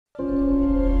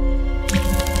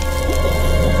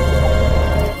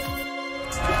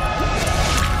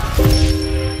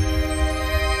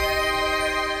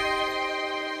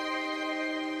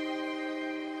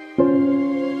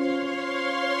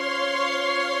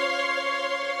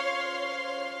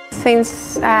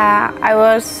Since I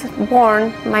was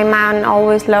born, my mom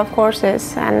always loved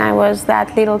horses, and I was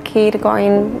that little kid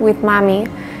going with mommy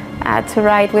to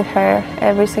ride with her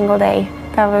every single day.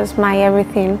 That was my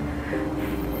everything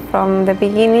from the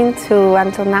beginning to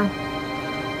until now.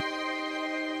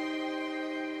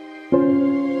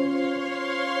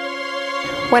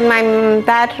 When my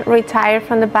dad retired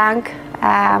from the bank,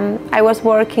 I was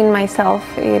working myself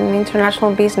in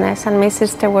international business, and my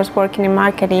sister was working in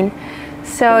marketing.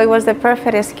 So it was the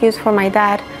perfect excuse for my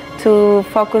dad to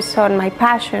focus on my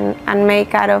passion and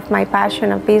make out of my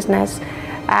passion of business,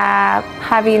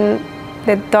 having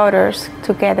the daughters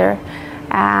together,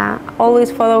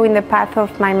 always following the path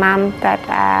of my mom that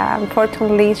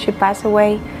unfortunately she passed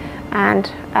away,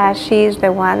 and she is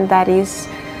the one that is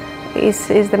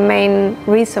the main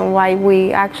reason why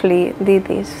we actually did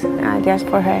this, just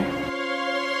for her.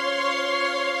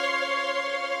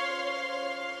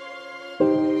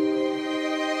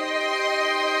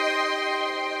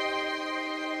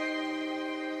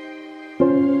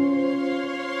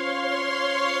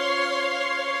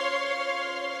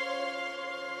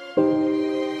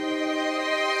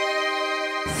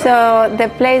 So the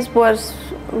place was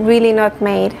really not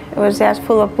made. It was just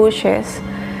full of bushes.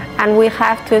 And we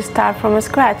have to start from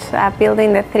scratch,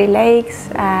 building the 3 lakes,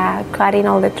 cutting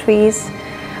all the trees.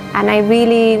 And I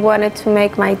really wanted to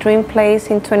make my dream place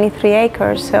in 23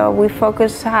 acres. So we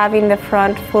focused having the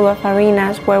front full of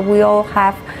arenas where we all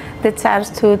have the chance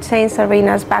to change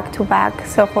arenas back to back.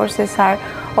 So horses are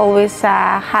always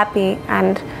happy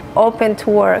and open to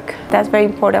work. That's very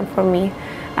important for me.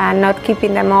 Not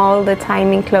keeping them all the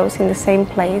time enclosed in the same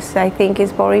place. I think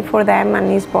it's boring for them,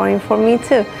 and it's boring for me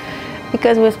too,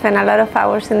 because we spend a lot of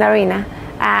hours in the arena.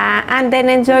 And then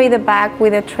enjoy the back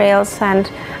with the trails, and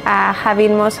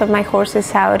having most of my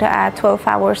horses out 12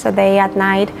 hours a day at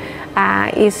night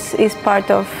is part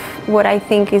of what I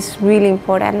think is really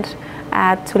important,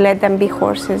 to let them be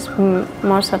horses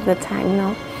most of the time.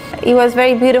 No? It was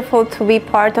very beautiful to be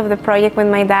part of the project with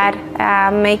my dad,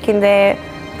 making the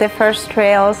first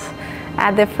trails,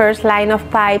 the first line of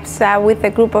pipes with the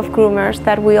group of groomers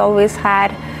that we always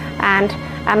had, and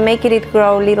making it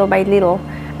grow little by little.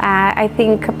 I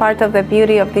think part of the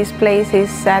beauty of this place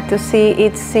is to see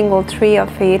each single tree of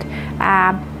it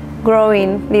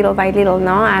growing little by little,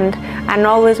 no? And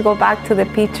always go back to the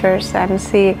pictures and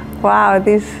see, wow,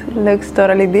 this looks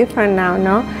totally different now,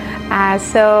 no?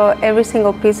 So every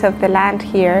single piece of the land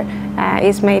here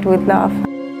is made with love.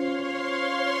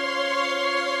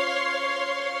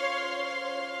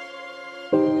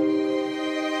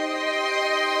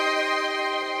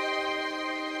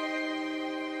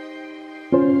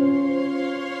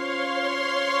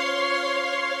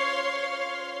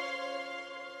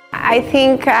 I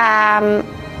think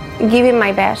giving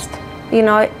my best,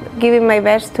 giving my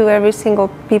best to every single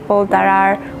people that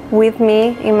are with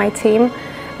me in my team,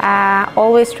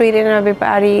 always treating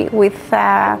everybody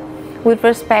with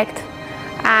respect,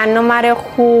 and no matter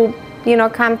who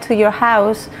come to your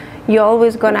house, you're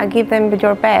always gonna give them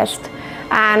your best,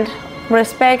 and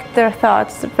respect their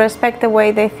thoughts, respect the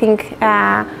way they think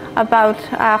about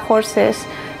horses.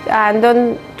 And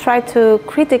don't try to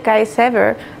criticize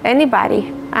ever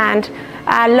anybody, and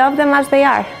love them as they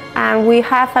are. And we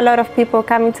have a lot of people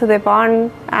coming to the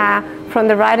barn from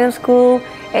the riding school,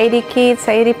 80 kids,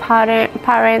 80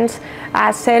 parents,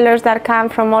 sailors that come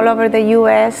from all over the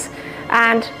US,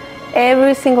 and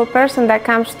every single person that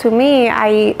comes to me,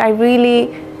 I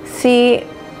really see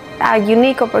a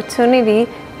unique opportunity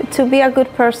to be a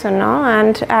good person, no?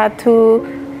 And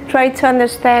to try to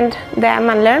understand them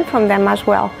and learn from them as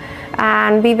well,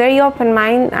 and be very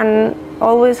open-minded, and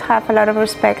always have a lot of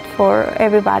respect for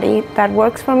everybody that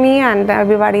works for me and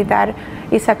everybody that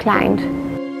is a client.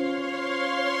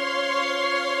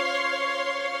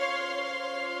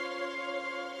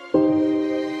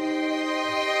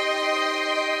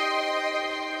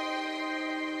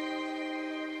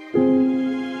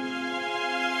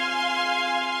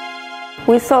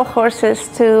 We sold horses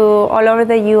to all over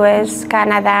the US,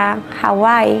 Canada,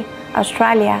 Hawaii,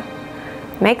 Australia,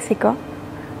 Mexico,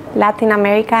 Latin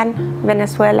America,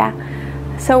 Venezuela.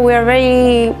 So we're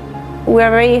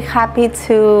very happy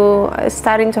to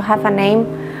starting to have a name.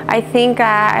 I think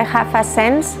I have a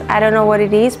sense, I don't know what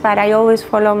it is, but I always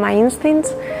follow my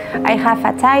instincts. I have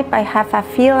a type, I have a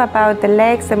feel about the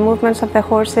legs, the movements of the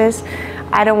horses.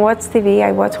 I don't watch TV,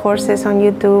 I watch horses on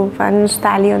YouTube and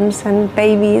stallions and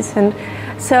babies, and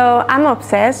so I'm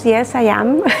obsessed, yes I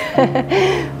am.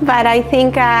 But I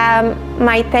think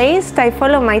my taste, I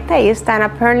follow my taste, and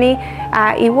apparently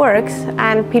it works,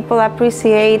 and people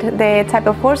appreciate the type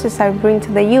of horses I bring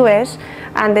to the US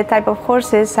and the type of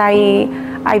horses I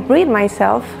I breed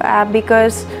myself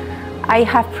because I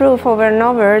have proof over and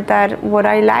over that what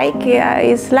I like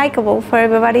is likable for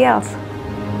everybody else.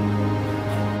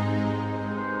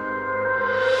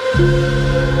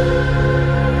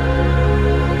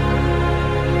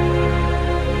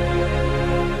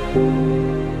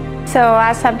 So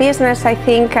as a business, I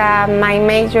think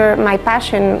my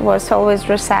passion was always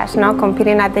dressage,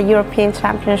 competing at the European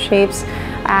Championships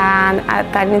and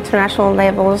at international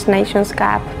levels, Nations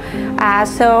Cup.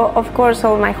 So of course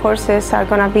all my horses are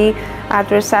going to be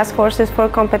dressage horses for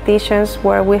competitions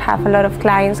where we have a lot of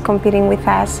clients competing with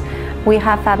us. We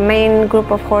have a main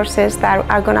group of horses that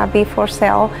are going to be for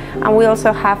sale, and we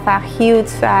also have a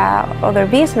huge other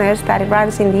business that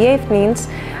runs in the evenings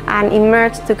and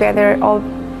emerged together all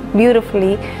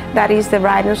beautifully. That is the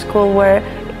riding school where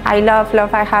I love.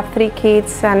 I have 3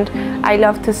 kids and I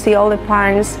love to see all the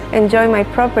parents enjoy my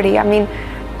property. I mean,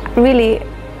 really,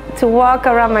 to walk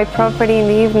around my property in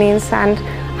the evenings and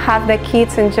have the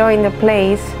kids enjoying the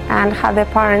place and have the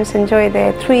parents enjoy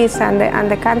the trees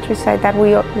and the countryside that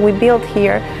we built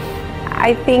here,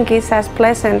 I think is as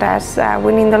pleasant as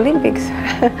winning the Olympics.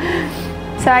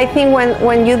 So I think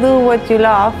when you do what you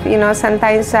love,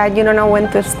 sometimes you don't know when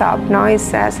to stop.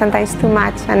 It's sometimes too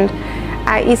much, and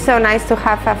it's so nice to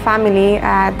have a family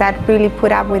that really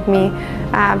put up with me,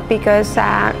 because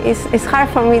it's hard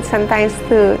for me sometimes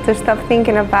to stop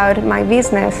thinking about my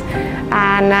business.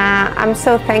 And I'm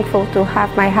so thankful to have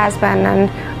my husband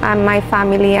and my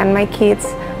family and my kids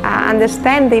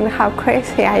understanding how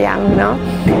crazy I am,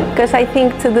 because I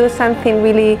think to do something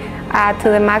really to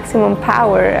the maximum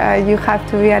power, you have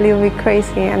to be a little bit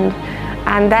crazy, and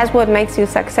that's what makes you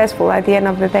successful at the end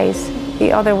of the day.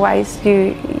 Otherwise,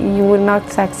 you will not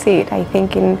succeed, I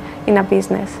think, in a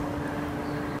business.